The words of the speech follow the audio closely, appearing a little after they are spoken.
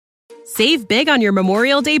Save big on your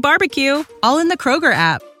Memorial Day barbecue, all in the Kroger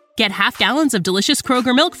app. Get half gallons of delicious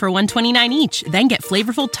Kroger milk for $1.29 each. Then get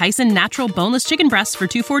flavorful Tyson natural boneless chicken breasts for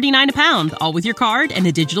 $2.49 a pound, all with your card and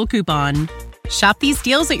a digital coupon. Shop these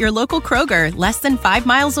deals at your local Kroger, less than 5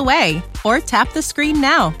 miles away. Or tap the screen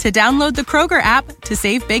now to download the Kroger app to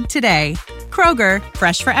save big today. Kroger,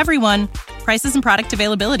 fresh for everyone. Prices and product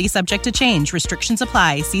availability subject to change. Restrictions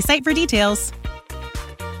apply. See site for details.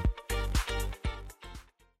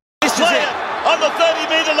 This is it. On the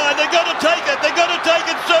 30-metre line, they've got to take it. They've got to take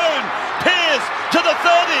it soon. Pearce to the 30.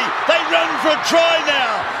 They run for a try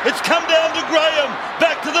now. It's come down to Graham.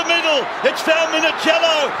 Back to the middle. It's found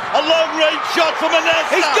Minicello. A long-range shot from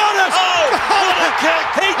Manassa. He's got it. Oh, what a kick.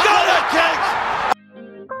 He got it. Kick.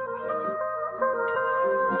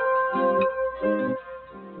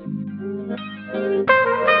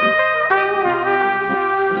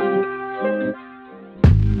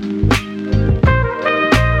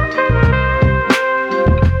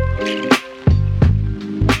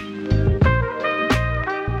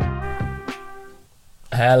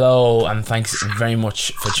 Hello, and thanks very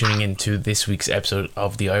much for tuning in to this week's episode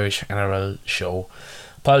of the Irish NRL show.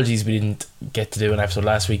 Apologies we didn't get to do an episode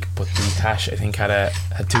last week, but the Tash, I think, had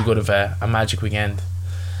too good of a magic weekend.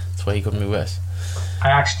 That's why he couldn't be with us. I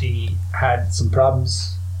actually had some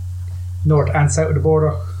problems north and south of the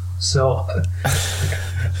border, so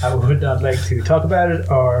I would not like to talk about it,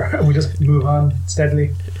 or we just move on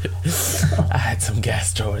steadily. I had some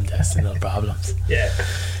gastrointestinal problems.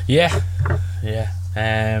 Yeah.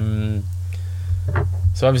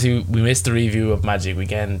 So obviously we missed the review of Magic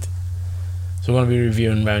Weekend, so we're going to be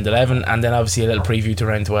reviewing round 11, and then obviously a little preview to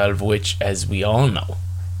round 12, which, as we all know,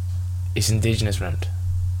 is Indigenous round.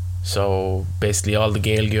 So basically all the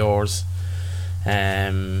Gael Giors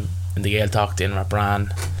and the Gael talked in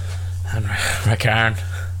Rapran and Racarn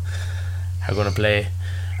are going to play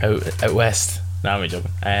out west. No, I'm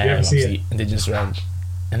joking. Obviously Indigenous round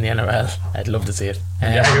in the NRL. I'd love to see it.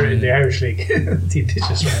 In the Irish League. The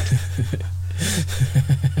Indigenous round.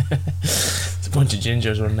 It's a bunch of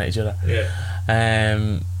gingers running at each other.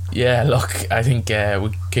 Look, I think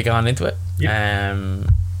we'll kick on into it.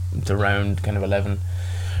 The round kind of 11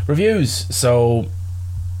 reviews. So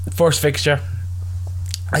first fixture,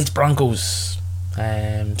 Knights Broncos,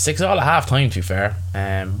 6 all at half time, to be fair,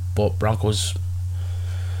 but Broncos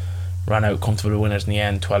ran out comfortable winners in the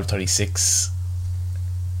end, 12-36.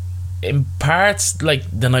 In parts, like,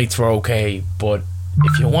 the Knights were okay, but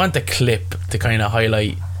if you want a clip to kind of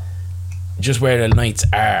highlight just where the Knights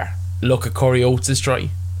are, look at Corey Oates' try.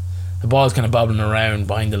 The ball's kind of bobbling around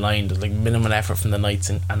behind the line. There's like minimal effort from the Knights,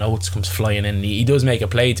 and Oates comes flying in. He does make a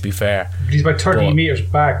play, to be fair. He's about 30 metres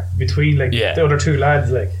back between the other two lads.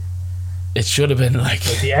 Like, it should have been like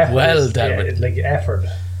the effort well dealt with. Like effort.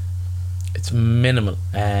 It's minimal.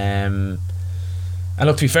 And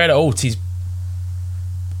look, to be fair to Oates, he's,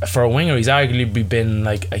 for a winger, he's arguably been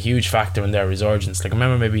like a huge factor in their resurgence. Like, I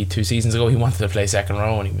remember maybe 2 seasons ago he wanted to play second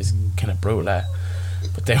row and he was kind of brutal at it,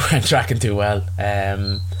 but they weren't tracking too well.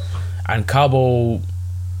 And Cobbo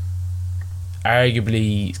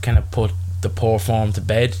arguably kind of put the poor form to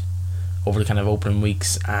bed over the kind of opening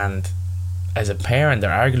weeks, and as a pair, and they're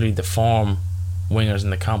arguably the form wingers in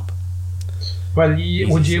the comp. Well,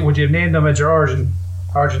 would you have named them as your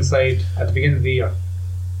origin side at the beginning of the year?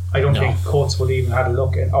 I don't think Coates would even had a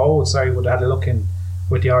look in. Would have had a look in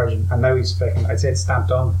with the origin, and now he's fucking, I'd say it's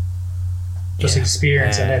stamped on. Just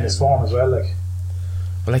experience and then his form as well. Like,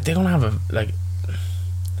 but like, they don't have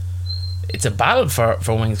it's a battle for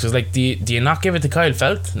wings, because like, do you not give it to Kyle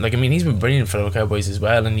Felt? Like, I mean, he's been brilliant for the Cowboys as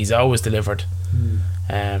well, and he's always delivered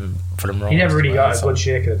for them. He never really got a good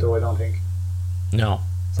shake at it though, I don't think. No.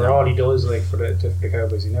 For all he does, like, for the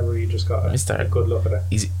Cowboys, he never really just got a good look at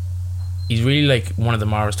it. He's really like one of the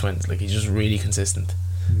Morris twins. Like, he's just really consistent.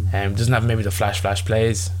 Doesn't have maybe the flash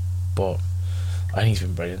plays, but I think he's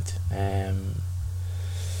been brilliant. And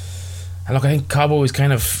look, I think Cobbo is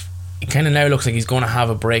kind of now looks like he's going to have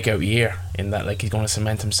a breakout year, in that, like, he's going to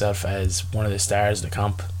cement himself as one of the stars of the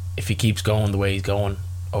comp if he keeps going the way he's going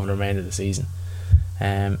over the remainder of the season.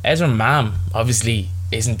 Ezra Mam obviously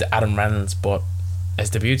isn't Adam Reynolds, but as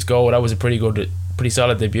debuts go, that was a pretty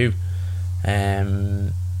solid debut.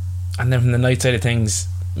 And then from the night side of things,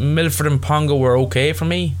 Milford and Ponga were okay for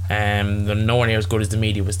me. They're nowhere near as good as the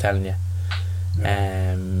media was telling you.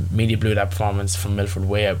 Media blew that performance from Milford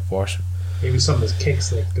way out of proportion. Even some of his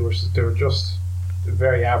kicks, like, they were just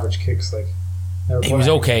very average kicks. Like, he was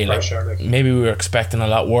okay. Like, maybe we were expecting a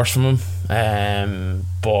lot worse from him,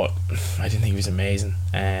 but I didn't think he was amazing.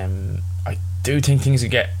 I do think things would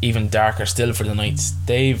get even darker still for the Knights.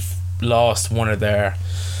 They've lost one of their,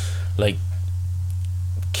 like,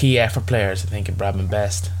 key effort players, I think, in Bradman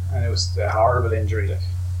Best. And it was a horrible injury, like.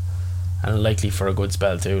 And likely for a good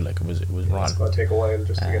spell too. Like it was wrong. It's going to take a while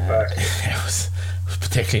just to get back. It was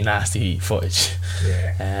particularly nasty footage.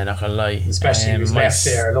 Yeah. Not gonna lie. Especially he was left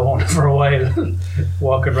there alone for a while,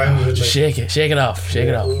 walking around with it. Just shake it off.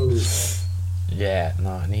 Ooh. Yeah,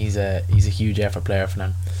 no, and he's a huge effort player for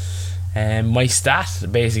them. My stat,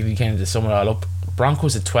 basically, kind of to sum it all up: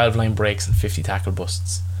 Broncos had 12 line breaks and 50 tackle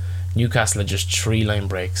busts. Newcastle had just 3 line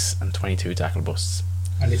breaks and 22 tackle busts.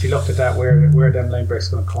 And if you looked at that, where them line breaks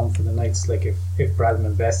going to come for the Knights? Like if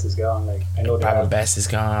Bradman Best is gone, like I know Bradman Best is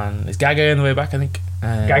gone. Is Gagai on the way back? I think.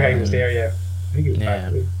 Gagai was there, yeah. I think he was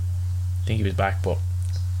back. I think he was back, but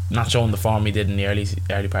not showing the form he did in the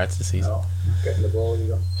early parts of the season. No, getting the ball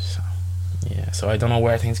either. So I don't know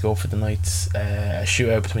where things go for the Knights. A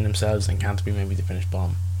shootout between themselves and Canterbury, maybe to finish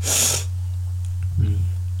bottom.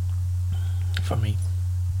 For me.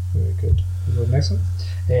 Very good. We'll go to the next one.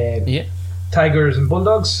 Yeah. Tigers and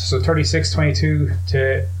Bulldogs, so 36-22 to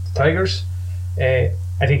the Tigers. I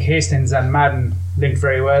think Hastings and Madden linked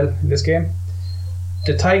very well in this game.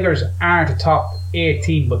 The Tigers aren't a top 8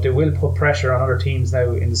 team, but they will put pressure on other teams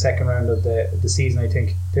now in the second round of the season. I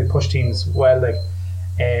think they'll push teams well. Like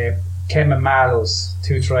Kevin Mallows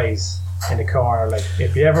 2 tries in the corner. Like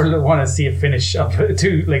if you ever want to see a finish up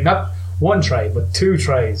 2, like not 1 try but 2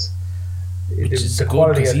 tries, the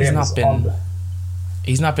quality of him is on the.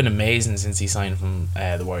 He's not been amazing since he signed from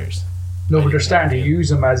the Warriors. No, but they're starting to use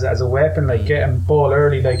him as a weapon. Like get him ball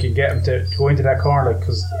early, like and get him to go into that corner, like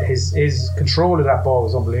because his control of that ball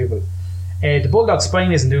was unbelievable. The Bulldog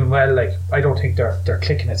spine isn't doing well. Like I don't think they're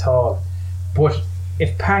clicking at all. But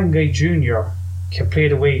if Pangai Jr. can play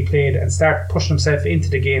the way he played and start pushing himself into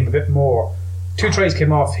the game a bit more, 2 tries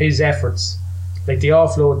came off his efforts. Like the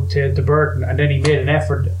offload to Burton, and then he made an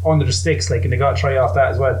effort under the sticks, like, and they got a try off that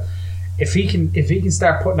as well. If he can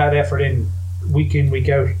start putting that effort in week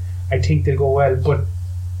out, I think they'll go well. But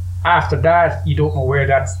after that, you don't know where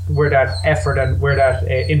that effort and where that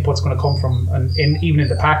input's going to come from, and even in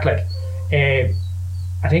the pack. Like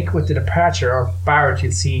I think with the departure of Barrett,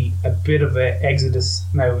 you'll see a bit of an exodus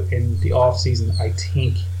now in the off season.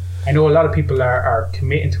 I know a lot of people are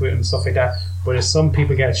committing to it and stuff like that, but if some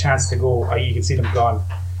people get a chance to go, you can see them gone.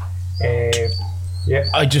 Yeah,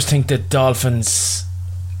 I just think that Dolphins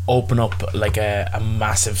open up like a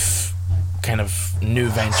massive kind of new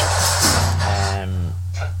venture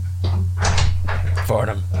for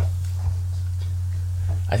them.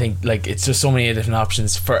 I think like it's just so many different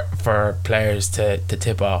options for players to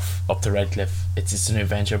tip off up to Redcliffe. It's just a new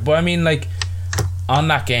venture. But I mean, like on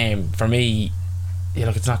that game, for me,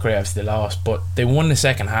 look, it's not great obviously they lost, but they won the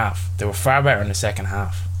second half. They were far better in the second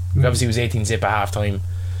half. Obviously it was 18-zip at half time.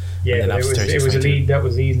 Yeah, it was a lead that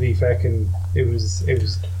was easily fucking. It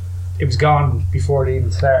was gone before they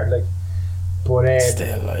even started. Like, but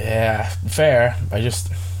still, yeah, fair. I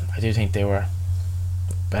do think they were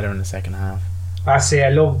better in the second half. I say I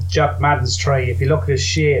love Jack Madden's try. If you look at his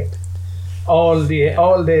shape, all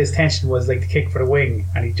the tension was like the kick for the wing,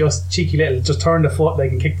 and he just turned the foot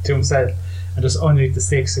like and kicked it to himself, and just underneath the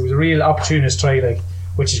sticks. It was a real opportunist try, like,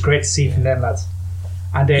 which is great to see from them lads.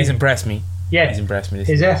 And then, he's impressed me. Yeah, he's impressed me.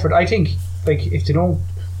 His effort, I think, like if they don't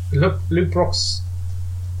look, Luke Brooks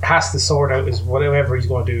has to sort out is whatever he's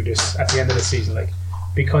going to do this at the end of the season, like,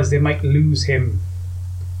 because they might lose him,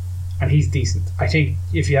 and he's decent. I think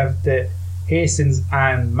if you have the Hastings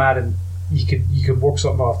and Madden, you could work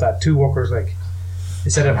something off that. 2 workers, like,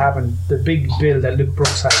 instead of having the big bill that Luke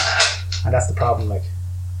Brooks had, and that's the problem, like.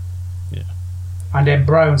 Yeah. And then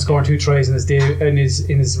Brown scoring 2 tries in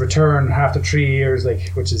his return after 3 years, like,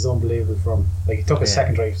 which is unbelievable from. Like, he took a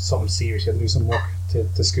second try, something serious. He had to do some work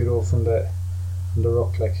to scoot over from the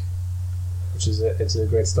ruck, like, which is it's a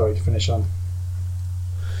great story to finish on.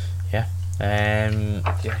 Yeah.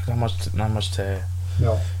 Not much to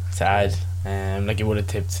add. Like you would have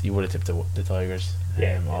tipped the Tigers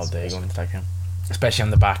all day going into that game, especially on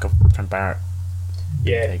the back of Trent Barrett.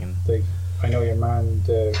 Yeah, I know your man,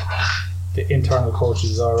 the internal coach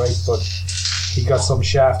is alright, but he got some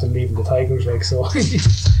shaft in leaving the Tigers, like, so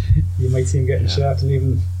you might see him getting shaft in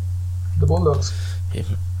leaving the Bulldogs.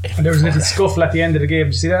 And there was a little scuffle at the end of the game.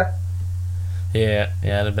 Did you see that? Yeah,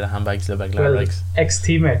 a little bit of handbags, a little bit of glad bags.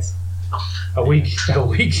 Ex-teammates. A week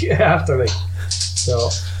after, like. So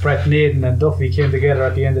Brett Naden and Duffy came together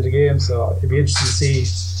at the end of the game. So it'd be interesting to see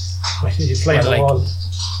when he's playing the ball.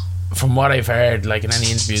 From what I've heard, like in any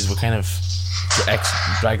interviews with kind of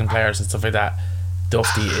ex-Dragon players and stuff like that,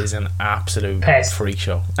 Duffy is an absolute freak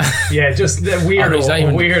show. Yeah, just a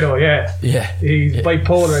weirdo. Yeah. He's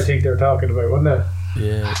bipolar, I think they're talking about, wasn't it?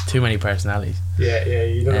 Yeah, too many personalities. Yeah,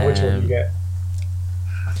 you don't know which one you get.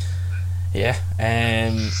 Yeah.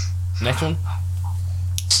 Next one.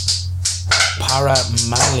 Para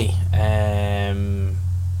Manly.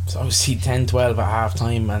 So obviously 10-12 at half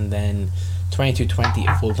time, and then 22-20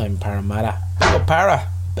 at full time. Parramatta. Big up Para,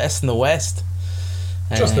 best in the West.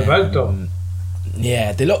 Just about though.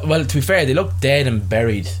 Yeah, they look, well, to be fair, they looked dead and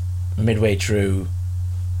buried midway through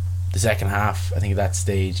the second half. I think at that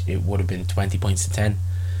stage it would have been 20 points to 10.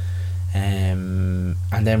 And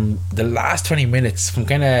then the last 20 minutes from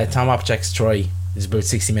kind of Tom Opchek's try is about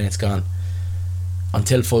 60 minutes gone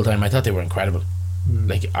until full time. I thought they were incredible.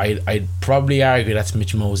 Like I'd probably argue that's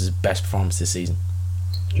Mitch Moses' best performance this season.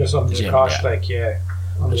 Just under the cosh, yeah. like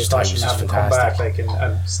under the cosh, and having to come back like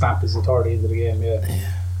and stamp his authority into the game.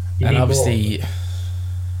 And obviously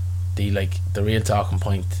the real talking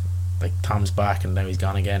point, like Tom's back and now he's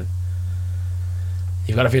gone again.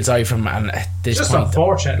 You've got to feel sorry for him, and at this just point,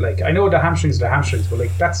 unfortunate. Like, I know the hamstrings, but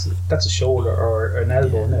like that's a shoulder or an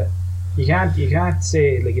elbow, isn't it? You can't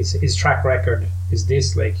say like his track record is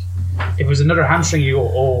this. Like, if it was another hamstring, you go,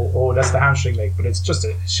 oh, that's the hamstring. Like, but it's just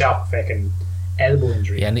a sharp fucking elbow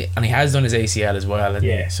injury. Yeah, and he has done his ACL as well, hasn't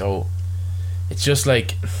yeah. he? So it's just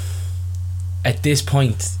like at this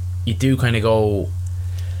point, you do kind of go,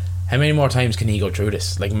 how many more times can he go through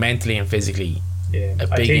this? Like mentally and physically. Yeah, a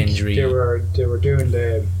big injury. They were doing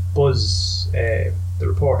the Buzz, the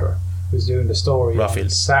reporter was doing the story Rothfield. on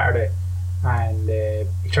Saturday, and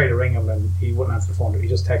he tried to ring him and he wouldn't answer the phone. He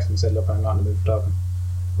just texted him and said, "Look, I'm not in the mood for talking."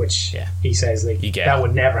 Which he says like that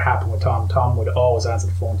would never happen with Tom. Tom would always answer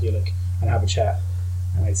the phone to you like and have a chat.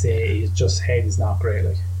 And I'd say his just head is not great.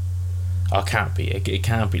 Like, it can't be. It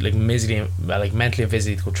can't be like mentally and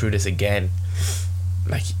physically to go through this again.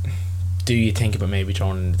 Like, do you think about maybe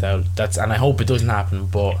throwing in the towel? And I hope it doesn't happen,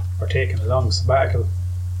 but or taking a long sabbatical.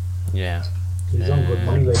 Yeah, he's on good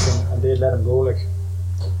money, like, and they'd let him go, like.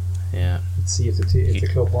 Yeah. Let's see if the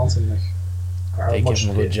club wants him, like. They give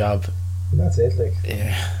him a good job. That's it, like.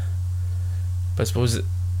 Yeah. But I suppose,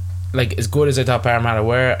 like, as good as I thought Parramatta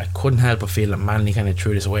were, I couldn't help but feel that Manly kind of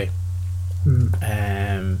threw this away.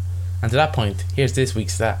 And to that point, here's this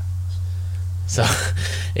week's stat. So,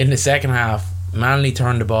 in the second half, Manly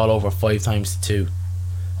turned the ball over 5 times to 2,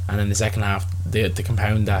 and in the second half, to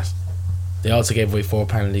compound that, they also gave away 4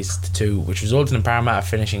 penalties to 2, which resulted in Parramatta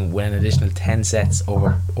finishing with an additional 10 sets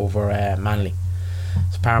over Manly.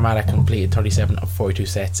 So Parramatta completed 37 of 42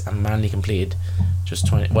 sets, and Manly completed just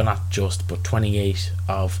 20. Well, not just, but 28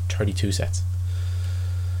 of 32 sets.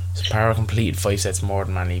 So Parramatta completed 5 sets more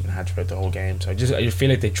than Manly even had throughout the whole game. So I just feel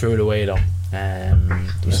like they threw it away though. A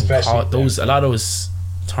lot of those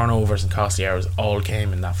turnovers and costly errors all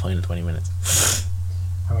came in that final 20 minutes.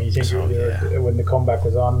 I mean, you think when the comeback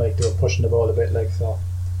was on, like, they were pushing the ball a bit, like, so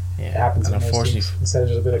it happens. And unfortunately, instead of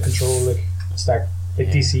just a bit of control, like,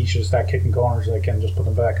 DC should start kicking corners, like, and just put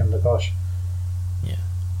them back in the gosh.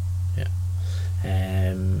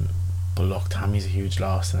 But look, Tammy's a huge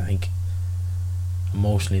loss, and I think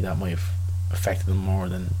emotionally that might have affected them more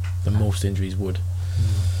than most injuries would.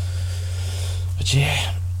 But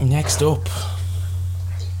yeah, next up,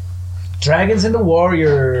 Dragons and the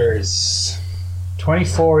Warriors.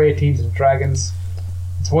 24-18 to the Dragons.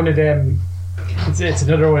 It's one of them. It's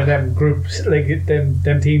another one of them groups, like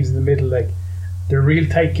them teams in the middle. Like, they're real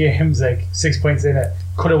tight games. Like, 6 points in it,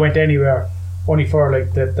 could have went anywhere. Only for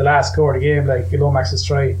like the last score of the game, like Lomax's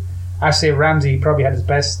try. I say Ramsey probably had his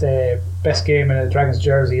best game in a Dragons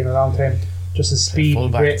jersey in a long time. Just his speed,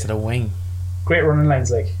 fullback to the wing, great running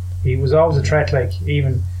lines. Like, he was always a threat. Like,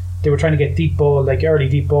 even they were trying to get deep ball, like early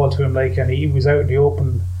deep ball to him, like, and he was out in the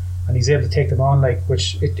open. And he's able to take them on, like,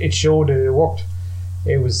 which it showed that it worked.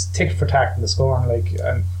 It was tick for tack in the scoring, like,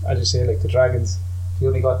 and I just say, like, the Dragons, he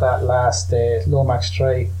only got that last Lomax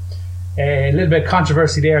try. A little bit of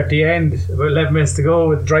controversy there at the end, about 11 minutes to go,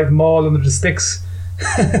 with driving ball under the sticks.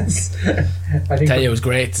 I think it was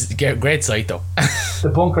great sight though.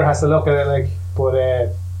 The bunker has to look at it, like,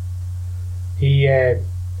 but he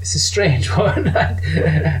it's a strange one.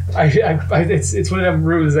 It's one of them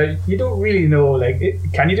rules that you don't really know, like,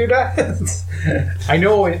 can you do that? I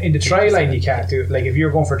know in the try line you can't do it. Like, if you're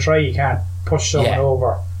going for a try, you can't push someone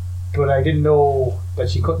over, but I didn't know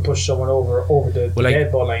that you couldn't push someone over the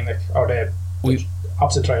dead ball line, like, or the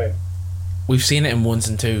opposite try line. We've seen it in 1s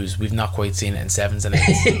and 2s. We've not quite seen it in 7s and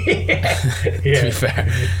 8s. To be fair,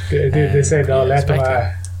 they said, let them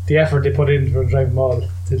the effort they put in for driving ball,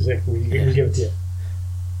 like, we'll give it to you.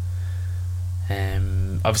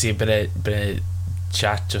 Obviously a bit of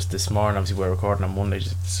chat just this morning. Obviously we're recording on Monday,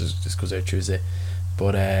 just goes out Tuesday,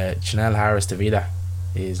 but Chanel Harris-Tavita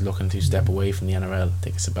is looking to step away from the NRL,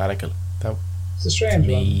 take a sabbatical. It's a strange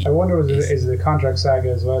one. I wonder is the contract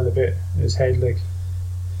saga as well a bit in his head, like.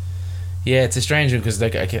 Yeah, it's a strange one because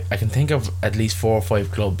like I can think of at least 4 or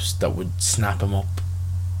 5 clubs that would snap him up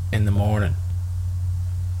in the morning.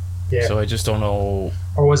 Yeah. So I just don't know.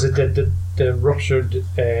 Or was it the ruptured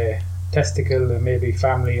testicle and maybe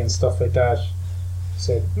family and stuff like that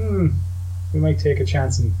said, we might take a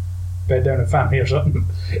chance and bed down a family or something.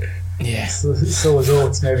 Yeah. So was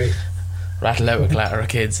Oates maybe. Rattle out a clatter of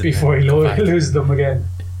kids before he loses them again.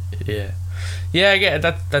 Yeah. Yeah, I get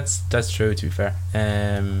it. That's true, to be fair.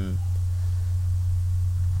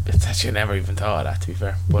 It's actually I never even thought of that, to be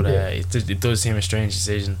fair. But it does seem a strange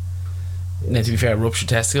decision. Now, to be fair, ruptured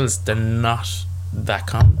testicles, they're not that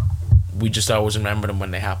common. We just always remember them when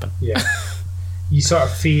they happen. Yeah. You sort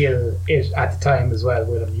of feel it at the time as well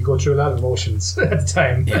with them. You go through a lot of emotions at the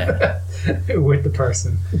time with the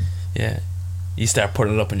person. Yeah. You start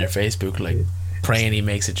putting it up on your Facebook, like praying he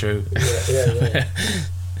makes it through. Yeah.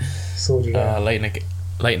 Soldier down.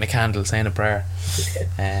 Lighting a candle, saying a prayer.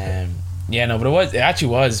 But it actually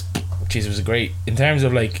was. Jeez, it was a great, in terms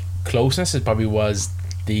of like closeness, it probably was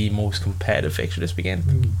the most competitive fixture this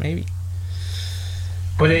weekend, maybe.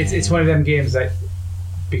 But it's one of them games that,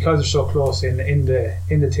 because they're so close in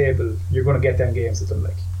the table, you're going to get them games with them.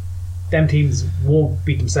 Like, them teams won't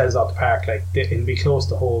beat themselves out the park. Like, it'll be close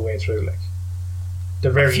the whole way through. Like,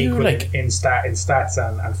 they're very equal in stats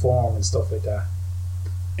and form and stuff like that.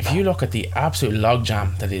 If you look at the absolute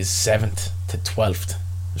logjam that is 7th to 12th,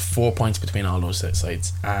 there's 4 points between all those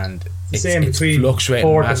sides, and it's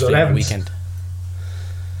fluctuating massively on the weekend.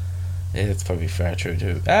 Yeah, that's probably fair, true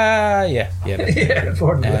too. Yeah.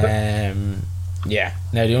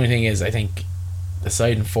 Now the only thing is, I think the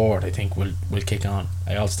side in 4th, I think will kick on.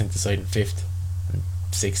 I also think the side in 5th and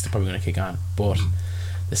 6th are probably going to kick on, but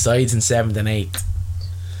the sides in 7th and 8th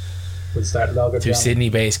will start logging. 2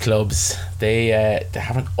 Sydney-based clubs. They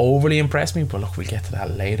haven't overly impressed me, but look, we'll get to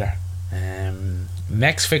that later.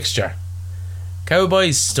 Next fixture,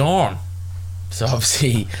 Cowboys Storm. So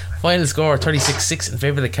obviously, final score 36-6 in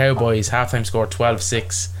favour of the Cowboys. Halftime score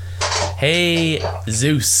 12-6. Hey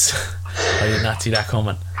Zeus, I did not see that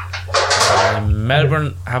coming.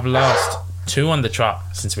 Melbourne have lost 2 on the trot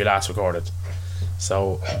since we last recorded.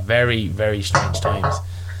 So very, very strange times.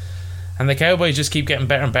 And the Cowboys just keep getting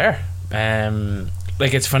better and better.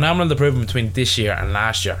 Like, it's phenomenal the improvement between this year and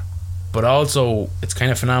last year, but also it's kind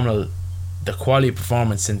of phenomenal the quality of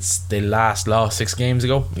performance since they last lost 6 games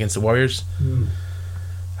ago against the Warriors.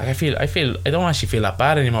 Like, I don't actually feel that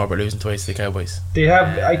bad anymore about losing twice to the Cowboys. They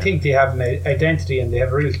have, I think they have an identity and they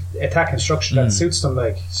have a real attacking structure that suits them.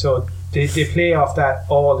 Like, so they play off that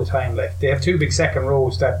all the time. Like, they have 2 big second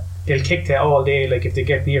rows that they'll kick to all day. Like, if they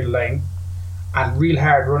get near the line, and real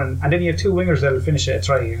hard running, and then you have 2 wingers that'll finish a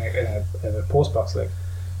try in a post box. Like,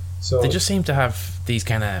 so they just seem to have these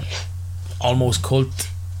kind of almost cult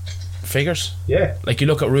figures. Yeah, like you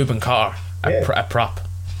look at Ruben Carr, a prop.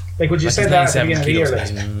 Like, would you say that at the beginning of the year?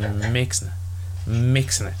 Like,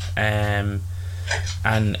 mixing it.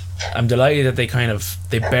 And I'm delighted that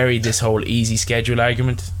they buried this whole easy schedule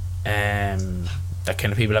argument. That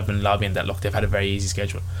kind of people have been lobbying that, look, they've had a very easy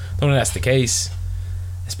schedule. I don't think that's the case,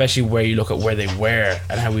 especially where you look at where they were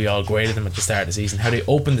and how we all graded them at the start of the season, how they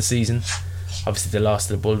opened the season. Obviously they lost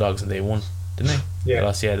to the Bulldogs and they won, didn't they? Yeah,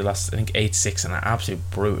 they lost I think 8-6 in an absolute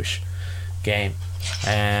brutish game.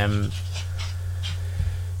 And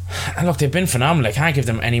look, they've been phenomenal. I can't give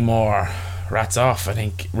them any more rats off. I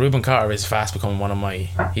think Ruben Carter is fast becoming one of my,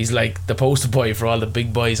 he's like the poster boy for all the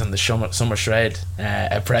big boys on the summer shred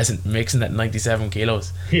at present, mixing at 97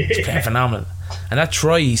 kilos. He's playing phenomenal. And that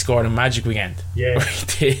try he scored in Magic Weekend,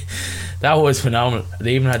 that was phenomenal.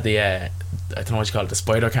 They even had the I don't know what you call it, the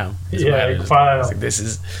spider cam.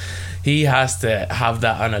 He has to have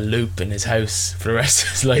that on a loop in his house for the rest of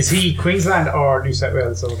his life. Is he Queensland or New South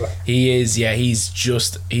Wales over? He is, yeah. He's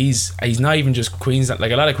not even just Queensland.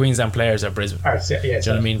 Like, a lot of Queensland players are Brisbane. Do you know what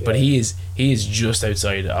I mean? Yeah. But he is just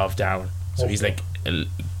outside of Darwin, so he's like a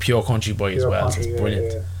pure country boy as well. Country, so it's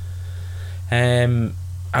brilliant. And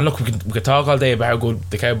look, we could talk all day about how good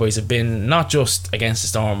the Cowboys have been, not just against the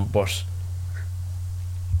Storm, but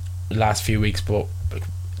the last few weeks. But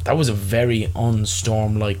that was a very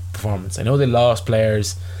un-Storm-like performance. I know they lost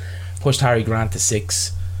players, pushed Harry Grant to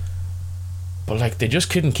 6, but like, they just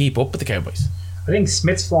couldn't keep up with the Cowboys. I think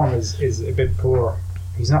Smith's form is a bit poor.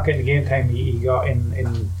 He's not getting the game time he got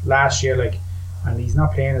in last year, like, and he's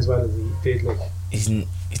not playing as well as he did. Like, he's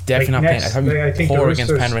definitely not playing. I think poor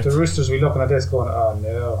against Penrith. The Roosters will be looking at this going, oh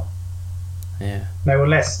no. Yeah. Now,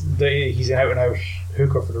 unless he's an out and out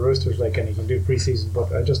hooker for the Roosters, like, and he can do pre-season,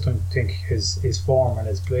 but I just don't think his form and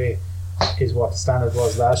his play is what the standard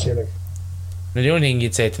was last year. Like, now, the only thing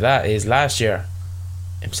you'd say to that is last year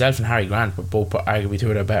himself and Harry Grant were both arguably two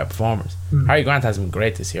of their better performers. Harry Grant hasn't been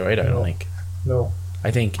great this year either, I don't think. No.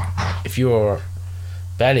 I think if you're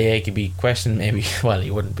Bellyache, you'd be questioned maybe. Well,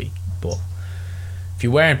 you wouldn't be, but if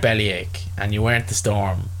you weren't Bellyache and you weren't the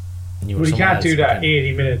Storm, and you were, well, he can't do that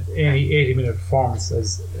 80 80 minute performance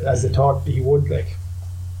as they thought he would. Like,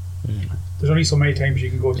 there's only so many times you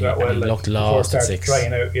can go to that well. He like, looked before lost at start 6.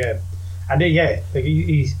 trying out, and then like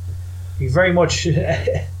he's very much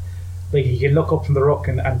like he can look up from the ruck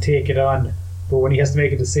and take it on, but when he has to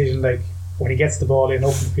make a decision, like when he gets the ball in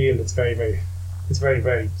open field, it's very,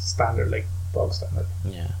 very standard, like bog standard.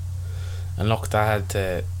 Yeah, and look,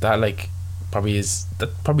 that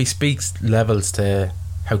probably speaks levels to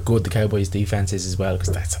how good the Cowboys' defense is as well,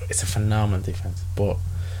 because it's a phenomenal defense, but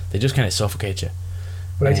they just kind of suffocate you.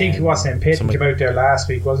 But I think Payton came out there last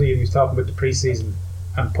week, wasn't he? He was talking about the preseason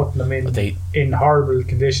and putting them in horrible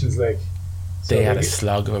conditions, like. They had a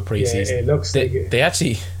slog of a pre-season. It looks like they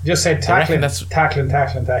actually just said tackling,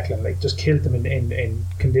 like just killed them in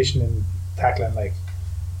conditioning, tackling, like.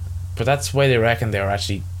 But that's why they reckon they were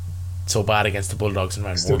actually so bad against the Bulldogs in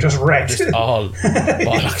round 1. They're just wrecked. Just all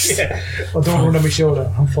bollocks. Well, don't run on my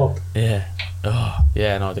shoulder. I'm fucked. Yeah. Oh,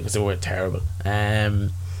 yeah. No, because they were terrible.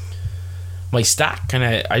 My stat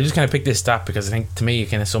I just picked this stat because I think to me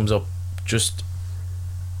it kind of sums up just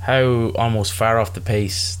how almost far off the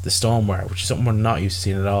pace the Storm were, which is something we're not used to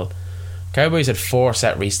seeing at all. Cowboys had 4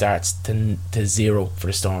 set restarts to 0 for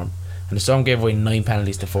the Storm, and the Storm gave away 9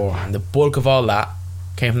 penalties to 4, and the bulk of all that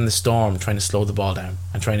came from the Storm trying to slow the ball down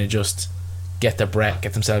and trying to just get their breath,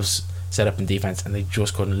 get themselves set up in defence, and they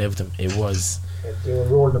just couldn't live them. It was they were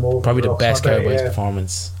rolling them over probably the best Cowboys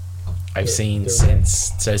performance I've seen since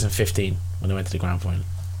 2015 when they went to the grand final.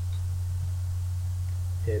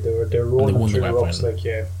 Yeah, they were rolling them through the ropes, like,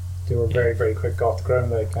 they were very, very quick off the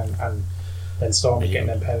ground, like, and then Storm getting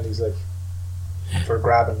them penalties, like, for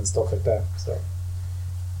grabbing and stuff like that. So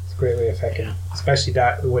it's a great way of affecting, especially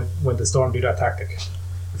that when the Storm do that tactic.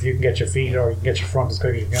 If you can get your feet or you can get your front as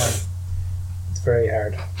quick as you can, it's very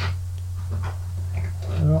hard.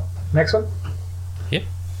 Next one. Yeah.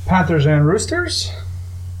 Panthers and Roosters.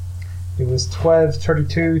 It was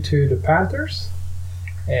 12-32 to the Panthers.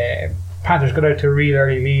 Panthers got out to a real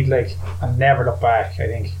early lead, like, and never looked back. I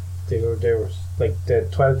think they were like the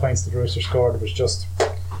 12 points that the Roosters scored was just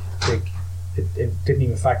like it didn't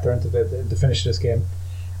even factor into the finish of this game.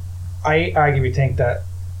 I arguably think that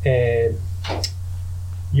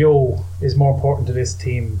Yo is more important to this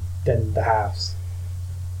team than the halves.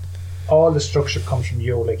 All the structure comes from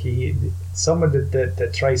Yo. Like, some of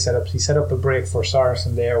the try setups, he set up a break for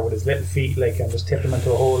Saracen there with his little feet, like, and just tipped him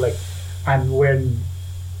into a hole, like. And when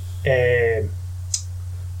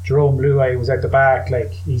Jerome Luai was at the back,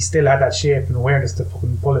 like, he still had that shape and awareness to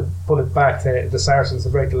fucking pull it back to the Saracens to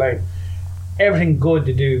break the line. Everything good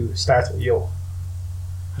to do starts with Yo.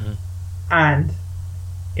 And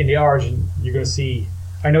in the Origin, you're going to see,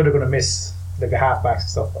 I know they're going to miss like the halfbacks and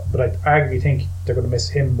stuff, but I arguably think they're going to miss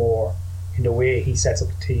him more in the way he sets up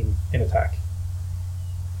the team in attack.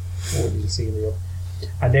 What did you see in the up?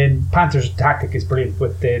 And then Panthers' tactic is brilliant,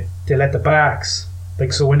 but they let the backs,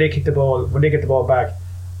 like, so when they get the ball back,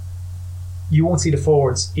 you won't see the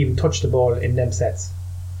forwards even touch the ball in them sets.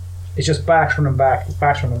 It's just backs running back.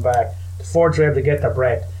 The forwards are able to get their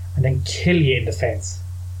breath and then kill you in defence.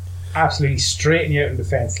 Absolutely straighten you out in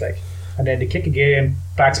defence, like. And then they kick again,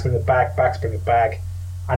 backs bring it back.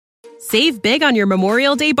 Save big on your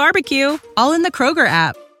Memorial Day barbecue, all in the Kroger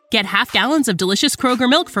app. Get half gallons of delicious Kroger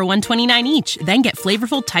milk for $1.29 each. Then get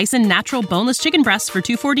flavorful Tyson natural boneless chicken breasts for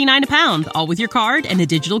 $2.49 a pound, all with your card and a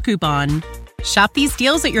digital coupon. Shop these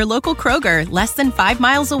deals at your local Kroger, less than 5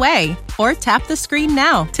 miles away. Or tap the screen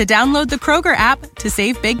now to download the Kroger app to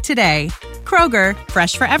save big today. Kroger,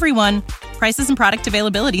 fresh for everyone. Prices and product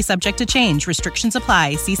availability subject to change. Restrictions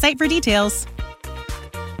apply. See site for details.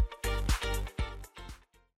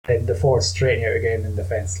 Then the forwards straighten out again in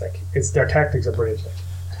defence. Like, it's their tactics are brilliant. Like,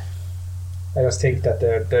 I just think that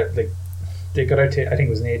they're like, they got out to, I think it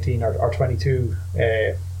was an 18 or 22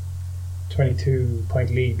 point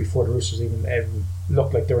lead before the Roosters even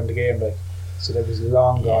looked like they were in the game. Like, so that was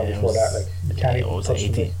long gone before that. Like, you can't even touch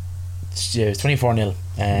them. Yeah, it was 24-0.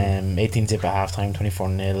 18 zip at half time,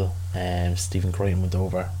 24-0. Stephen Crichton went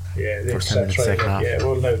over. Yeah, first 10 minutes, second half. Yeah,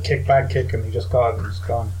 well, no, bad kick, and he just got it and he's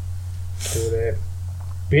gone. So,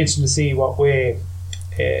 be interesting to see what way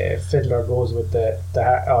Fiddler goes with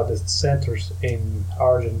the centres in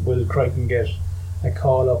Origin. Will Crichton get a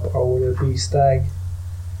call up, or will it be Stagg?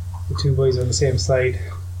 The two boys are on the same side.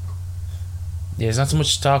 Yeah, there's not so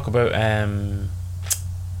much talk about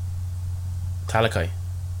Talakai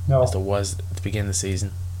No. as there was at the beginning of the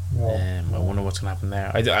season. No. I wonder what's going to happen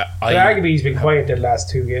there. But arguably he's been quiet the last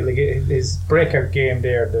 2 games. Like his breakout game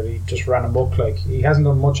there that he just ran amok. Like he hasn't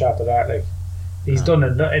done much after that. Like he's done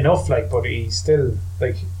enough. Like, but he's still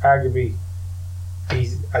like arguably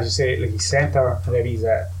he's, as you say, like he's centre and then he's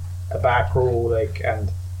a back row. Like,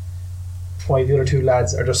 and why the other 2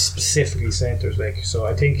 lads are just specifically centres. Like, so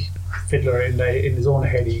I think Fiddler in his own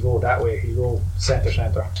head he go that way. He go centre.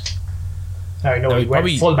 Now, no, he went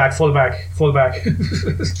fullback.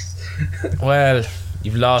 Well,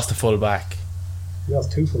 you've lost a fullback. You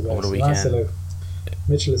lost 2 fullbacks over the weekend. Still out.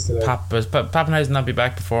 Mitchell is still out. Pappenhausen not be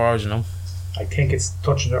back before ours, you know. I think it's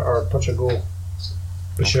touch and go.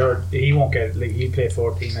 For sure, he won't get. Like, he'll play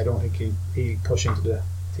 14. I don't think he'll push into the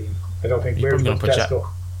team. I don't think. You're Where's going to put go?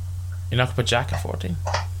 You're not going to put Jack at 14.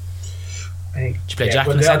 I think. Did you play Jack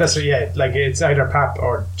in the centre? Like it's either Pap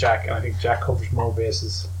or Jack, and I think Jack covers more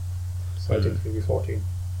bases. So I think he'll be 14.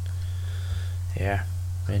 Yeah,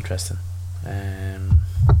 interesting. Yeah,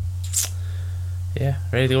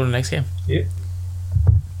 ready to go to the next game? Yeah.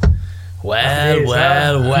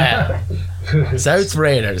 Well. South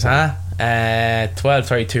Raiders, huh?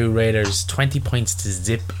 12-32 Raiders, 20 points to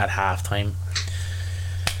zip at half time.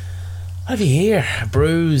 What have you here? A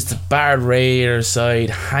bruised, battered Raiders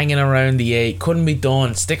side hanging around the 8. Couldn't be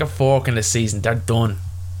done. Stick a fork in the season. They're done.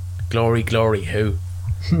 Glory, who?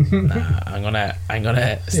 Nah, I'm gonna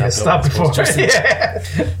stop before just in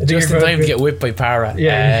time to get whipped by Para.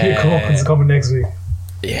 Yeah, Corkin's coming next week.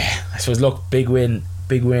 Yeah, I suppose. Look, big win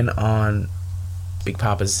on Big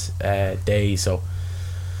Papa's day. So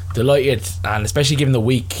delighted, and especially given the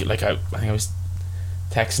week. Like I think I was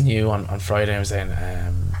texting you on Friday. I was saying,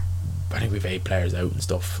 I think we've 8 players out and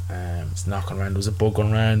stuff. It's knocking around. There was a bug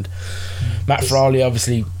going around. Matt Frawley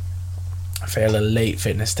obviously failed a late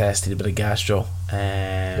fitness test. He did a bit of gastro.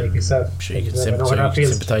 Like yourself. I'm sure you can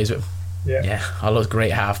sympathise with him. Yeah, all those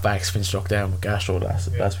great halfbacks been struck down with gastro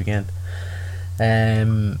last weekend.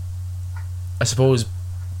 I suppose,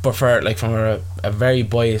 but for like from a very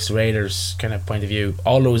biased Raiders kind of point of view,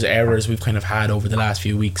 all those errors we've kind of had over the last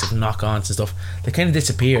few weeks of knock-ons and stuff, they kind of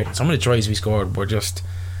disappeared. Some of the tries we scored were just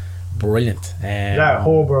brilliant. That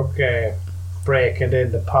Holbrook break and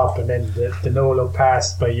then the pop and then the no-look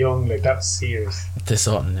pass by Young, like that was serious. To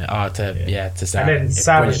Sutton, to Sam. And then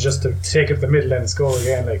Savage just to take it the middle and score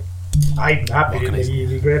again. Like, I'm happy. It'd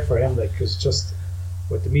be great for him, like, because just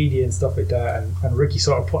with the media and stuff like that, and Ricky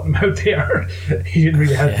sort of putting him out there, he didn't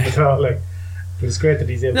really help him at all. Like, but it's great that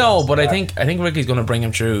he's able. No, but I think Ricky's going to bring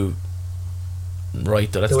him through.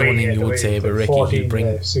 Right, though. That's the one thing you would say about Ricky. 14,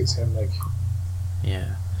 bring suits him, like.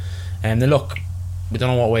 Yeah, and then look, we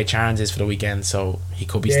don't know what way Charles is for the weekend, so he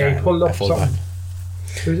could be starting. He pulled up something.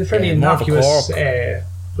 It was a fairly innocuous.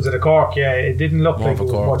 Was it a cork? Yeah, it didn't look like it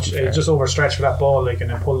was much. It just overstretched for that ball, like, and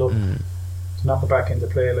then pulled up to knock it back into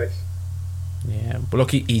play, like. Yeah, but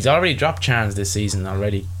look, he's already dropped Charles this season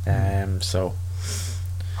already. So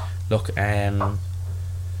look,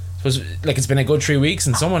 suppose like it's been a good 3 weeks,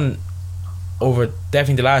 and someone over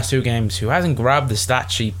definitely the last 2 games who hasn't grabbed the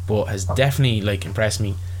stat sheet but has definitely like impressed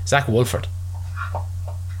me, Zach Wolford.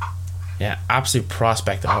 Yeah, absolute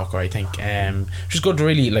prospect at hooker, I think. Just good to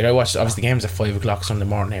really, like, I watched, obviously the game was at 5 o'clock Sunday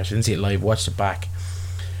morning here, so I didn't see it live, watched it back.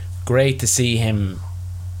 Great to see him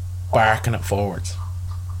barking it forwards,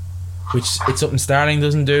 which it's something Starling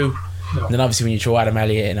doesn't do. No. And then obviously when you throw Adam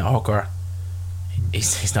Elliott in a hooker,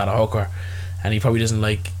 he's not a hooker, and he probably doesn't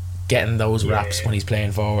like getting those raps when he's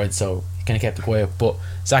playing forward, so he kind of kept it quiet. But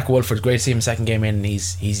Zach Wolford, great to see him second game in, and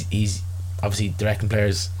he's obviously directing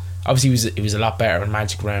players. Obviously he was a lot better in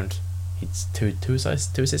Magic round. He's two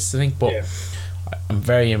assists I think, but I'm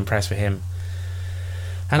very impressed with him.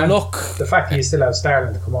 And look, the fact that you still have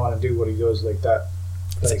Starling to come on and do what he does, like that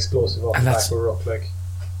explosive off the back of a ruck, like,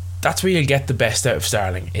 that's where you'll get the best out of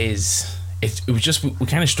Starling. It was just we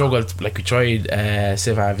kind of struggled, like we tried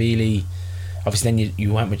Siva Avili, obviously then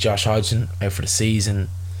you went with Josh Hodgson out for the season,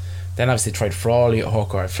 then obviously tried Frawley at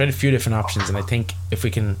hooker. I've tried a few different options, and I think if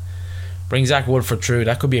we can bring Zach Wolford through,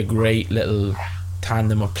 that could be a great little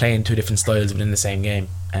tandem of playing 2 different styles within the same game.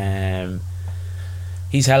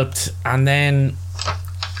 He's helped, and then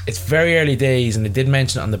it's very early days, and they did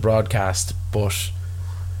mention it on the broadcast, but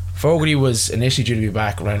Fogarty was initially due to be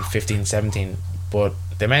back around 15-17, but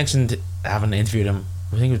they mentioned, having interviewed him,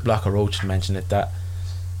 I think it was Blocker Roach that mentioned it, that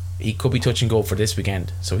he could be touch and go for this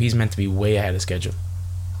weekend, so he's meant to be way ahead of schedule,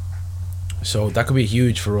 so that could be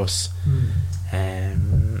huge for us.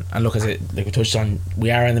 And look, as it, like we touched on,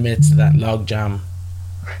 we are in the midst of that log jam,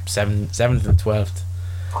 7th and 12th,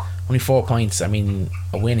 only 4 points. I mean,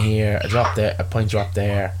 a win here, a drop there, a point drop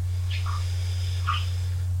there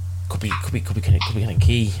could be kind of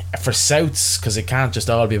key for Souths, because it can't just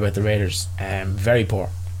all be about the Raiders. Very poor,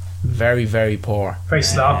 very poor, very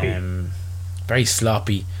sloppy, very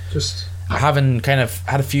sloppy. Just having kind of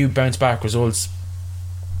had a few bounce back results.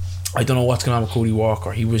 I don't know what's going on with Cody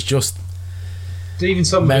Walker. He was just even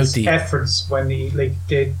some mouthy. Of his efforts when he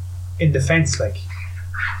did in defence,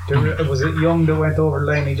 was it Young that went over the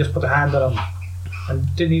line? He just put a hand on him,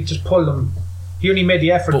 and didn't he just pull him? He only made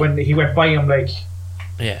the effort when he went by him,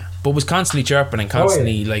 yeah, but was constantly chirping and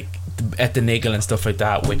constantly at the niggle and stuff like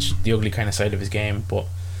that, which the ugly kind of side of his game. But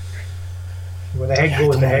when the head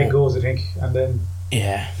goes, the head goes, I think, and then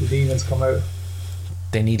the demons come out.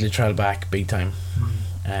 They need Latrell back big time.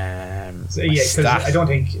 Because I don't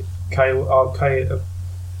think Kyle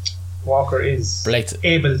Walker is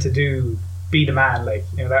able to be the man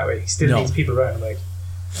that way. He still needs people around him,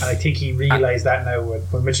 and I think he realised that now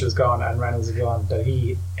when Mitchell is gone and Reynolds is gone, that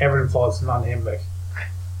everything falls on him.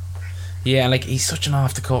 Yeah, and he's such an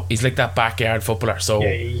off the cuff. He's like that backyard footballer. So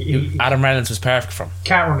Adam Reynolds was perfect for him.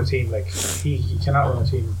 Can't run a team he cannot run a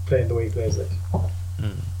team playing the way he plays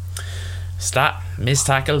Stat missed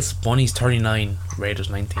tackles. Bunnies 39,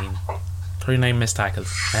 Raiders 19. 39 missed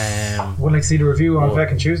tackles. Wouldn't like to see the review on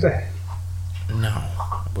fucking Tuesday. No,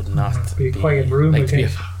 I would not. Be a quiet room. Like to be a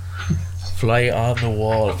fly on the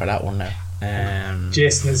wall for that one now.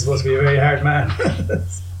 Jason is supposed to be a very hard man.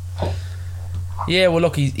 Yeah, well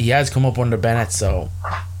look, he has come up under Bennett, so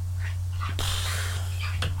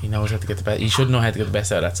he knows how to get the best. He should know how to get the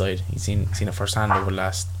best out of that side. He's seen it firsthand over the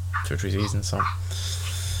last 2 or 3 seasons. So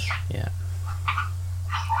yeah.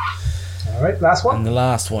 Alright, last one. And the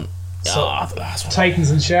last one. The last one. Titans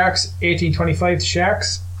and Sharks, 18-25 to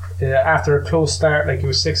Sharks. After a close start, it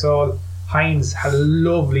was 6-all. Hines had a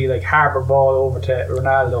lovely harbour ball over to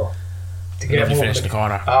Ronaldo to get him over finish in the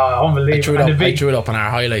corner. Unbelievable. I threw it up on our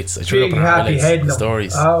highlights. I threw it up on our highlights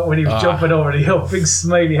stories. When he was jumping over the up, big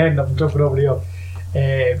smiley head up and jumping over the up.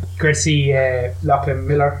 Great to see Lachlan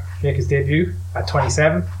Miller make his debut at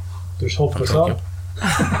 27. There's hope for some.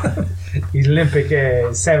 He's Olympic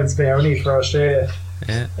 7th player only for Australia.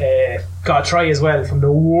 Got a try as well from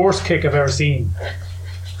the worst kick I've ever seen.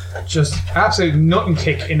 Just absolute nothing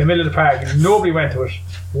kick in the middle of the park. Nobody went to it.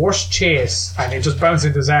 Worst chase, and it just bounced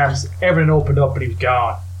into his arms. Everything opened up, but he was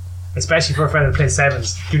gone. Especially for a fellow that plays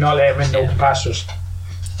sevens. Do not let him in open pastures.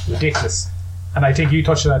 Ridiculous. And I think you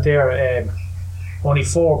touched on it there. Only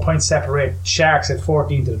 4 points separate. Sharks at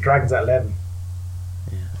 14 to the Dragons at 11.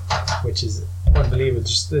 Which is unbelievable.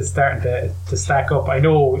 Just it's starting to stack up. I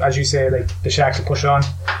know, as you say, the Sharks will push on.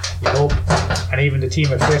 You hope, and even the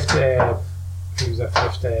team at 5th. Who's at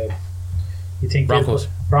 5th? You think Broncos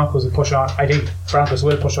will push on? I think Broncos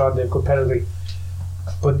will push on. They've good pedigree.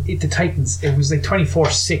 But the Titans, it was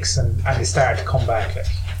 24-6, and they started to come back,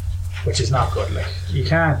 which is not good. You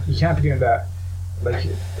can't be doing that.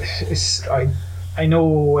 I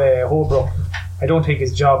know Holbrook. I don't think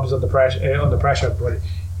his job is under pressure, but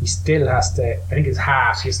he still has to. I think his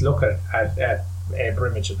half. He has to look at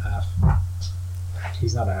Brimage and half.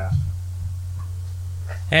 He's not a half.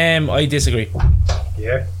 I disagree.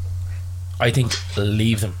 Yeah. I think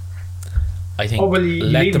leave them. I think. You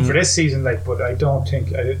leave them for this season, but I don't think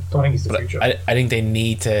he's the future. I think they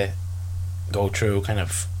need to go through kind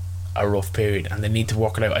of a rough period, and they need to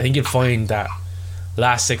work it out. I think you'll find that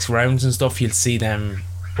last 6 rounds and stuff, you'll see them.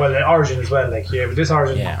 Well, the Origin as well, but this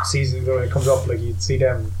Origin season when it comes up, you'd see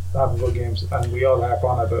them having good games, and we all harp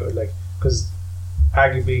on about it, because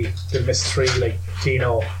arguably they'll miss 3,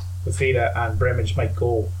 Tino, Fafita, and Brimage might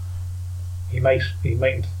go. He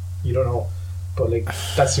mightn't. You don't know, but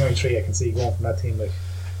that's the only 3 I can see going from that team.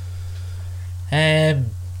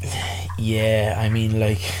 Yeah, I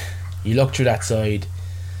mean, you look through that side.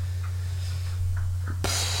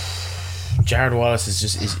 Jared Wallace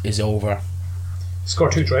is over.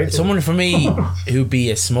 Scored 2 tries. Someone for me who'd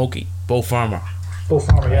be a Smokey, Bo Farmer.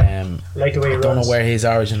 Yeah. Like the way he runs. I don't know where his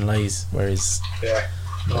origin lies.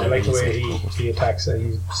 I like the way he attacks.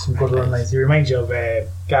 He's some good run lines. He reminds you of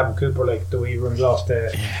Gavin Cooper, the way he runs off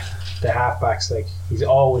the halfbacks. He's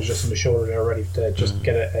always just on the shoulder there, ready to just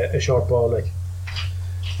get a short ball. I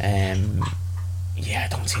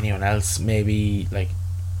don't see anyone else. Maybe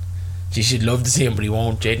you should love to see him, but he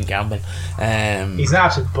won't. Jaden Campbell. He's an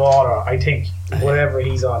absolute baller. I think whatever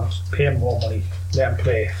he's on, pay him more money, let him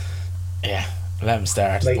play. Yeah, let him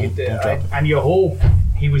start. Don't drop him. And you hope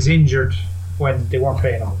he was injured when they weren't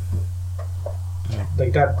playing him.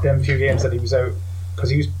 Them few games that he was out, because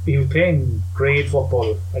he was playing grade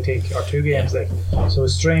football, I think, or 2 games. So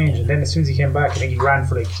it's strange. And then as soon as he came back, I think he ran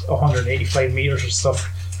for 185 metres or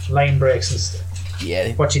stuff, line breaks and stuff.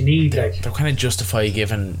 Yeah, what you need. They're kind of justify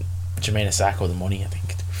giving Jermaine Asako the money, I think,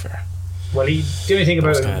 to be fair. Well, the only thing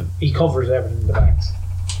about him, he covers everything in the backs.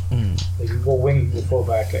 Like, you go wing, you go full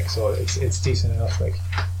back, like, so it's decent enough. Like,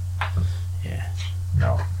 yeah,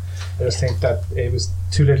 no, I just think that it was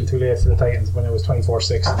too little, too late for the Titans when it was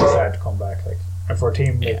 24-6 and they started to come back. Like, and for a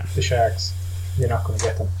team like the Sharks, you're not going to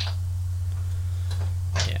get them.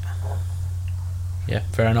 Yeah,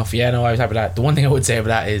 fair enough. Yeah, no, I was happy with that. The one thing I would say about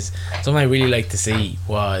that is something I really like to see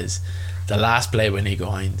was the last play when Nico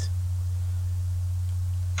Hines.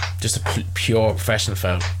 Just a pure professional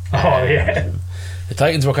foul. Oh, yeah. The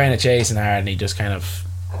Titans were kind of chasing hard and he just kind of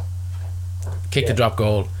kicked the drop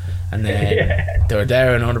goal, and then they were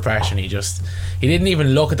there and under pressure and he didn't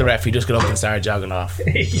even look at the ref. He just got up and started jogging off.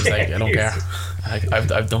 He was like, I don't care.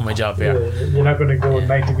 I've done my job here. You're not going to go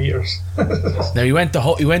 90 metres. Now he went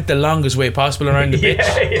the longest way possible around the pitch,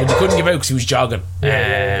 but he couldn't give out because he was jogging.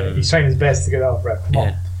 He's trying his best to get off, ref. Come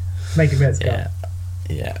on, 90 minutes.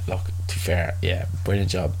 Yeah. Look, to be fair, brilliant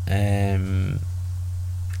job.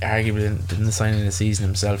 Arguably didn't sign in the season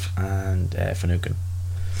himself, and Finucane.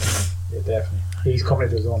 Yeah, definitely. He's coming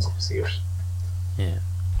into his own series. Yeah.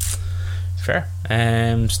 Fair.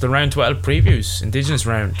 So the round 12 previews, Indigenous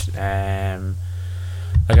round.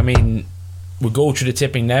 We'll go through the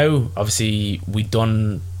tipping now. Obviously, we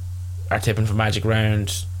done our tipping for Magic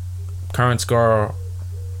round. Current score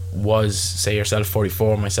was, say yourself,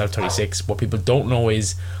 44, myself 36. What people don't know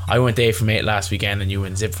is I went 8 from 8 last weekend and you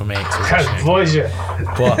went zip from 8.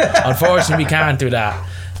 But unfortunately we can't do that.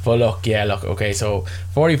 But look, okay, so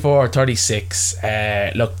 44, 36.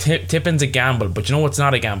 Look, tipping's a gamble, but you know what's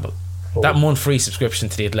not a gamble? That month free subscription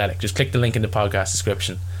to The Athletic. Just click the link in the podcast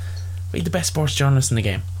description. Read the best sports journalist in the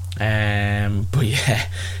game. But yeah,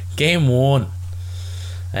 game 1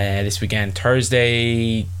 this weekend,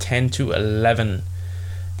 Thursday 10-11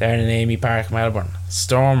 there in Amy Park, Melbourne.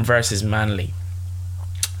 Storm versus Manly.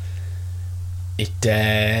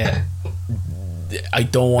 I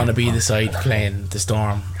don't want to be the side playing the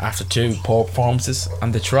Storm after 2 poor performances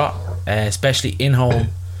on the trot, especially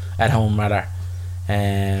at home rather,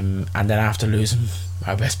 and then after losing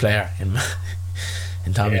our best player in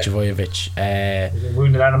Tommy Trbojevic.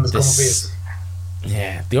 Wounded animals coming for you.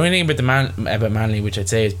 Yeah, the only thing about Manly, which I'd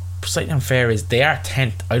say is slightly unfair, is they are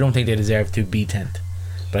 10th. I don't think they deserve to be 10th.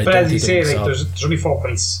 But as you say, like, there's only 4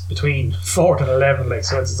 points between 4th and 11, like,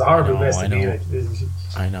 so it's a horrible place to be. Like,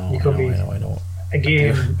 I know. A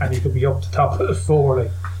game and you could be up to top of the 4,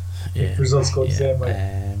 like, if results go the same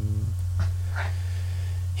way.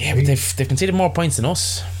 But they've conceded more points than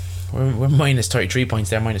us. We're minus 33 points,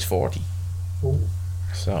 they're minus 40. Ooh.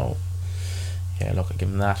 So yeah, look, I give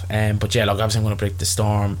them that. But yeah, look, obviously I'm going to predict the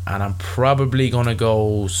Storm, and I'm probably going to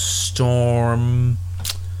go Storm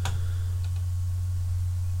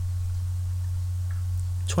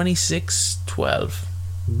 26-12.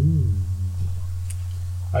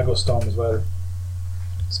 I go Storm as well,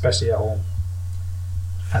 especially at home,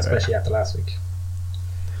 especially after last week.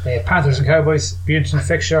 Panthers and Cowboys, be interesting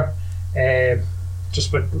fixture.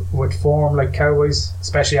 Just with form like Cowboys,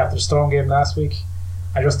 especially after the Storm game last week.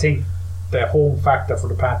 I just think the home factor for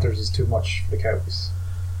the Panthers is too much for the Cowboys,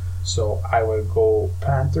 so I will go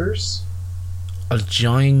Panthers. I'll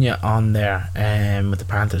join you on there with the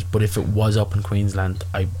Panthers, but if it was up in Queensland,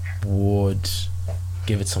 I would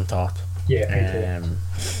give it some thought. Yeah,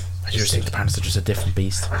 I just think the Panthers are just a different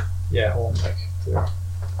beast. Yeah, home, like, they're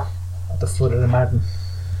at the foot of the Madden.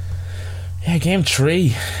 Yeah, game 3,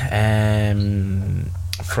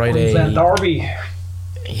 Friday. Queensland Derby.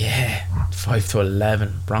 Yeah,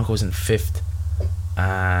 5-11. Broncos in 5th,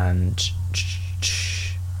 and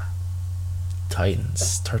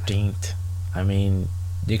Titans 13th. I mean,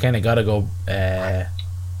 you kind of gotta go.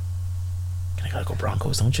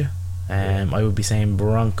 Broncos, don't you? I would be saying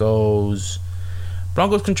Broncos.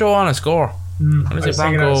 Broncos control on a score. I'm gonna say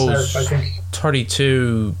Broncos. I think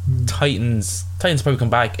 32. Titans probably come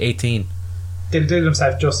back 18. They'll do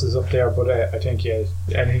themselves justice up there, but I think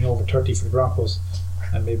anything over 30 for the Broncos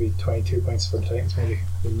and maybe 22 points for the Titans maybe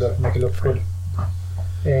will make it look good.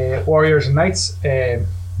 Warriors and Knights.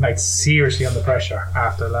 Knights seriously under pressure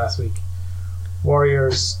after last week.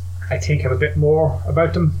 Warriors, I think, have a bit more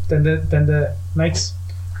about them than the Knights,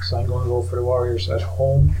 so I'm going to go for the Warriors at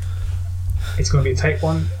home. It's going to be a tight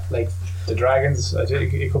one, like the Dragons. I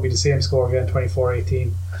think it could be the same score again,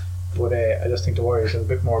 24-18, but I just think the Warriors have a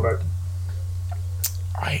bit more about them.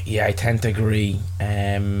 I tend to agree.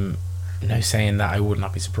 Now saying that, I would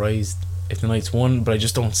not be surprised if the Knights won, but I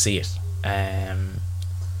just don't see it.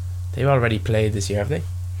 They've already played this year, have they?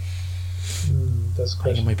 That's I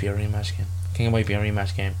think it might be a rematch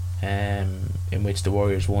game. In which the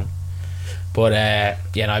Warriors won. But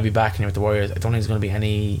I'll be backing with the Warriors. I don't think there's going to be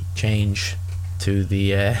any change to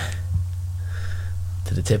the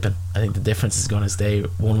to the tipping. I think the difference is going to stay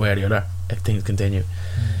one way or the other if things continue.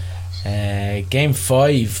 Game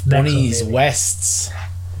 5, Bunnies Wests,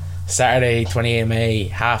 Saturday 28 May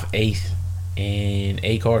 8:30 in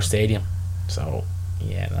Acor Stadium. So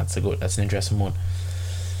yeah, that's an interesting one.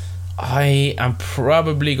 I am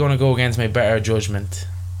probably going to go against my better judgment,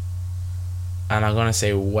 and I'm going to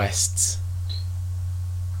say Wests.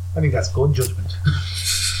 I think that's good judgment.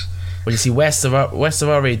 Well, you see, West have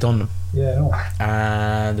already done them. Yeah, I know.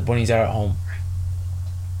 And the Bunnies are at home.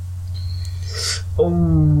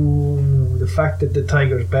 Oh, the fact that the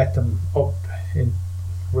Tigers bet them up in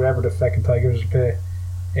wherever the fucking Tigers play.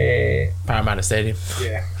 Parramatta Stadium.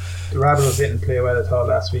 Yeah. The Ravens didn't play well at all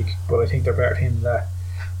last week, but I think they're better team than that.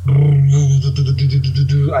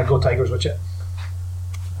 I go Tigers with you.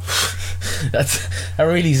 That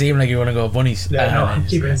really seemed like you want to go Bunnies. Yeah, no,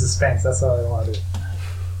 keep it in suspense. That's all I want to do.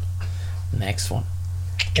 Next one.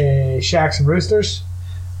 Sharks and Roosters.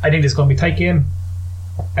 I think this is going to be a tight game.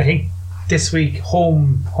 I think this week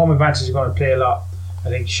home advantage is going to play a lot. I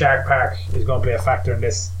think Shark Park is going to play a factor in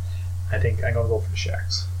this. I think I'm going to go for the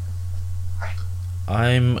Sharks.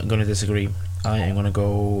 I'm going to disagree. I am going to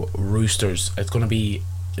go Roosters. It's going to be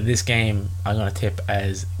this game. I'm going to tip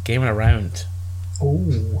as game of the round.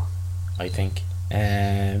 Oh, I think.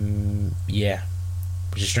 Yeah,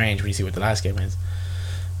 which is strange when you see what the last game is.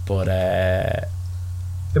 But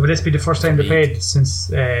will this be the first time they played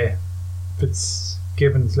since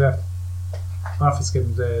Fitzgibbons left? Not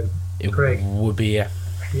Fitzgibbons, Craig. It would be, yeah.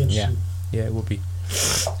 Yeah, it would be.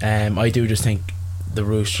 I do just think the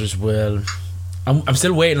Roosters will. I'm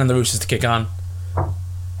still waiting on the Roosters to kick on,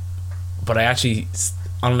 but I actually,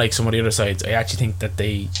 unlike some of the other sides, I actually think that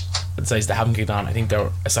the sides that haven't kicked on, I think they're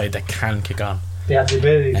a side that can kick on. They have the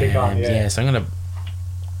ability to kick on. Yeah. So I'm gonna.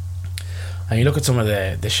 And you look at some of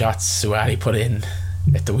the shots Suwali put in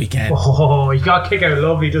at the weekend. Oh, he got kicked out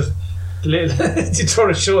lovely. Just to throw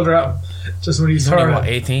his shoulder at him just when he's only, what,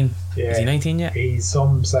 18? Yeah. Is he 19 yet? He's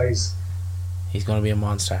some size. He's going to be a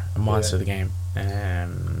monster of the game.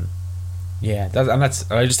 Yeah,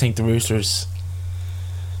 that's. I just think the Roosters,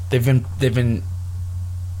 they've been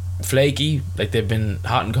flaky, like they've been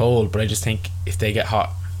hot and cold. But I just think if they get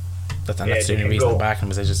hot, that's the only reason I'm backing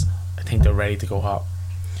them. Is I think they're ready to go hot.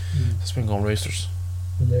 Just been going Roosters.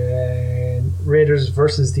 And then Raiders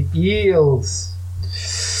versus the Eels.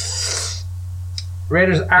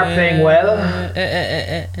 Raiders are playing well.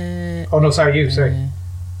 Oh no, sorry, you. Sorry.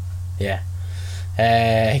 Yeah.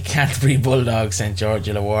 Canterbury Bulldogs, St George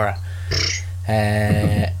Illawarra.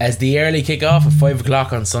 As the early kick-off at 5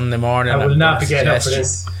 o'clock on Sunday morning, I will not be getting up for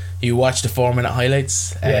this. You watch the 4-minute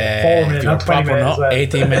highlights. 4 minutes, not 20 minutes.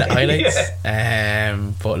 18-minute highlights.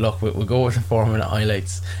 But look, we'll go with the 4-minute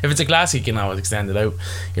highlights. If it's a classic, you know, extend it out.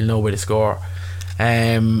 You'll know where to score.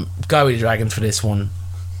 Got with the Dragons for this one.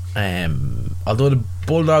 Although the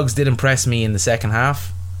Bulldogs did impress me in the second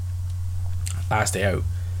half, last day out,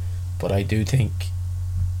 but I do think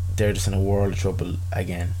they're just in a world of trouble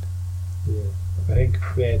again. Yeah, I think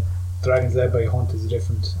Dragons led by Hunt is a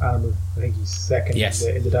different animal. I think he's second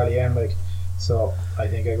in the Dally M, like, so I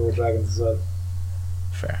think I go with Dragons as well.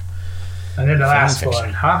 Fair. And then the last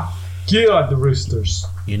one, God, the Roosters.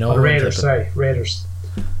 You know, the Raiders. Sorry, Raiders.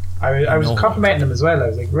 I was complimenting them as well. I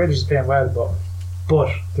was like, Raiders are playing well,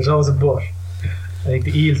 but there's always a but. I think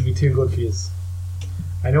the Eels will be too good for you.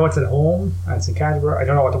 I know it's at home and it's in Canterbury. I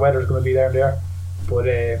don't know what the weather's going to be down there, but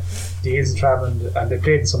the Eels are travelling and they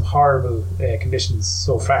played in some horrible conditions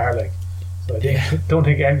so far. Like, so I don't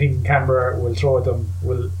think anything in Canberra will throw at them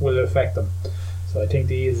will affect them. So I think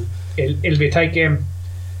the Eels, it'll be a tight game.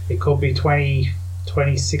 It could be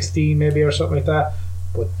 2016 maybe or something like that.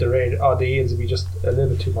 But the Eels will be just a little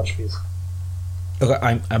bit too much for you. Look,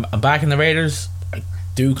 I'm backing the Raiders. I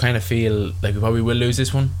do kind of feel like we probably will lose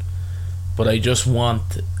this one, but I just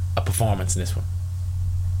want a performance in this one.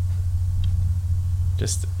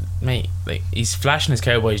 Just, mate, like, he's flashing his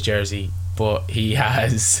Cowboys jersey, but he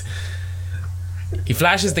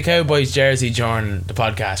flashes the Cowboys jersey during the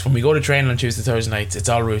podcast. When we go to training on Tuesday, Thursday nights, it's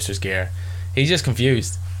all Roosters gear. He's just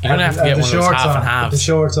confused. You're gonna have to get one of those half and halves. The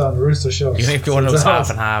shorts on, Rooster shorts. You're gonna have to get one of those half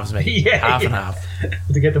and halves, mate. Half and half.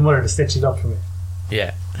 To get the mother to stitch it up for me.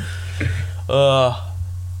 Yeah.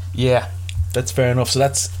 Yeah, that's fair enough. So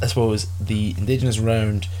that's, I suppose, the Indigenous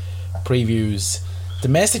round previews.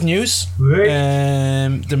 Domestic news.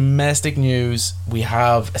 Domestic news. We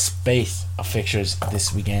have a spate of fixtures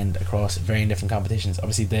this weekend across varying different competitions.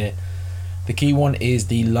 Obviously, the key one is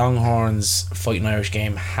the Longhorns Fighting Irish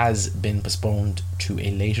game has been postponed to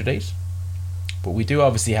a later date, but we do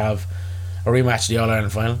obviously have a rematch of the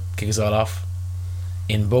All-Ireland final, kick us all off,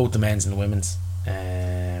 in both the men's and the women's.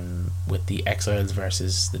 with the Exiles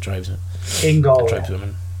versus the Tribesmen. In Galway.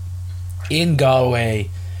 Tribeswomen. In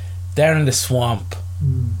Galway, down in the swamp.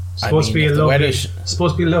 Supposed to be a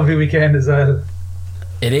lovely weekend as well.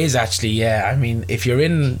 It is actually, yeah. I mean, if you're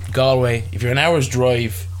in Galway, if you're an hour's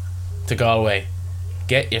drive to Galway,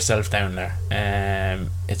 get yourself down there.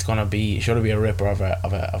 It's gonna be sure to be a ripper of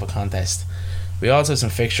a contest. We also have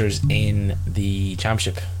some fixtures in the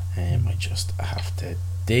championship. I just have to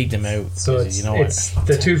dig them out. So it's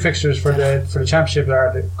the two fixtures for the championship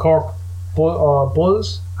are the Cork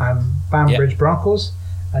Bulls and Banbridge Broncos,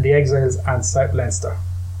 and the Exiles and South Leinster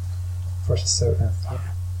versus South Leinster. Yeah.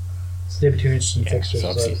 So they'll be two interesting fixtures.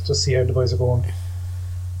 So just see how the boys are going.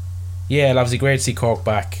 Yeah, it'll obviously great to see Cork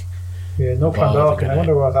back. Yeah, no Clondalkin. I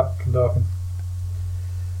wonder what happened to Clondalkin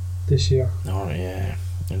this year. Oh yeah,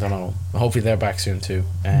 I don't know. Hopefully they're back soon too.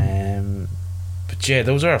 But yeah,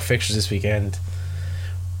 those are our fixtures this weekend.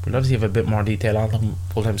 We'll obviously have a bit more detail on them,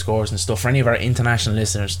 full-time scores and stuff for any of our international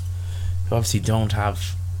listeners who obviously don't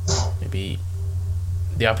have maybe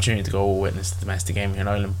the opportunity to go witness the domestic game here in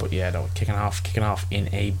Ireland. But yeah, no, kicking off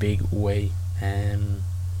in a big way.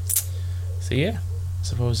 So yeah, I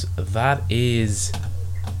suppose that is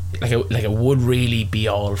like it would really be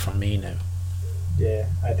all from me now. Yeah,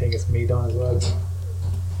 I think it's me done as well.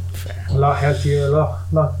 Fair. A lot healthier, a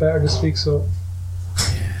lot better this week. So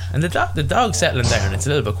yeah, and the dog's settling down. It's a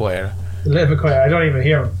little bit quieter. A little bit quiet. I don't even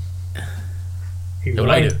hear him. No,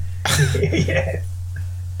 I do. Yeah.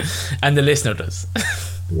 And the listener does.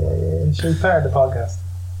 Yeah. She's part of the podcast.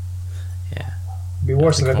 Yeah. It'd be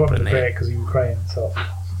worse if I put him in the break because he was crying. So I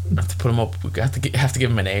have to put him up. We have to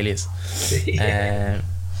give him an alias.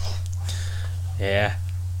 Yeah.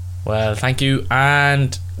 Well, thank you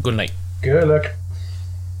and good night. Good luck.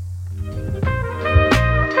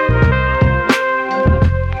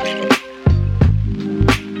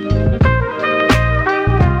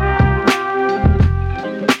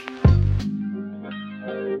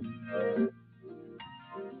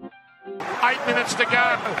 To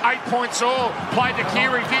go, 8 points all. Played to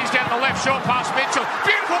Keary, he's down the left, short past Mitchell.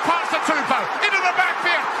 Beautiful pass to Tupou, into the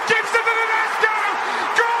backfield. Gibson to the net,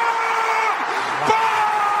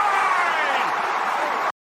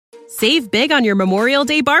 gone! Save big on your Memorial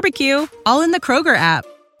Day barbecue, all in the Kroger app.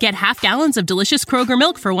 Get half gallons of delicious Kroger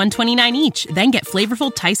milk for $1.29 each. Then get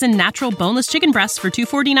flavorful Tyson natural boneless chicken breasts for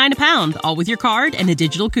 $2.49 a pound, all with your card and a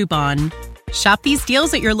digital coupon. Shop these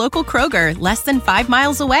deals at your local Kroger, less than 5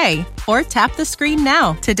 miles away. Or tap the screen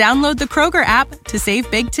now to download the Kroger app to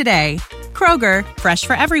save big today. Kroger, fresh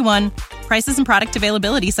for everyone. Prices and product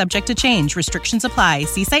availability subject to change. Restrictions apply.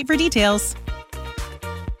 See site for details.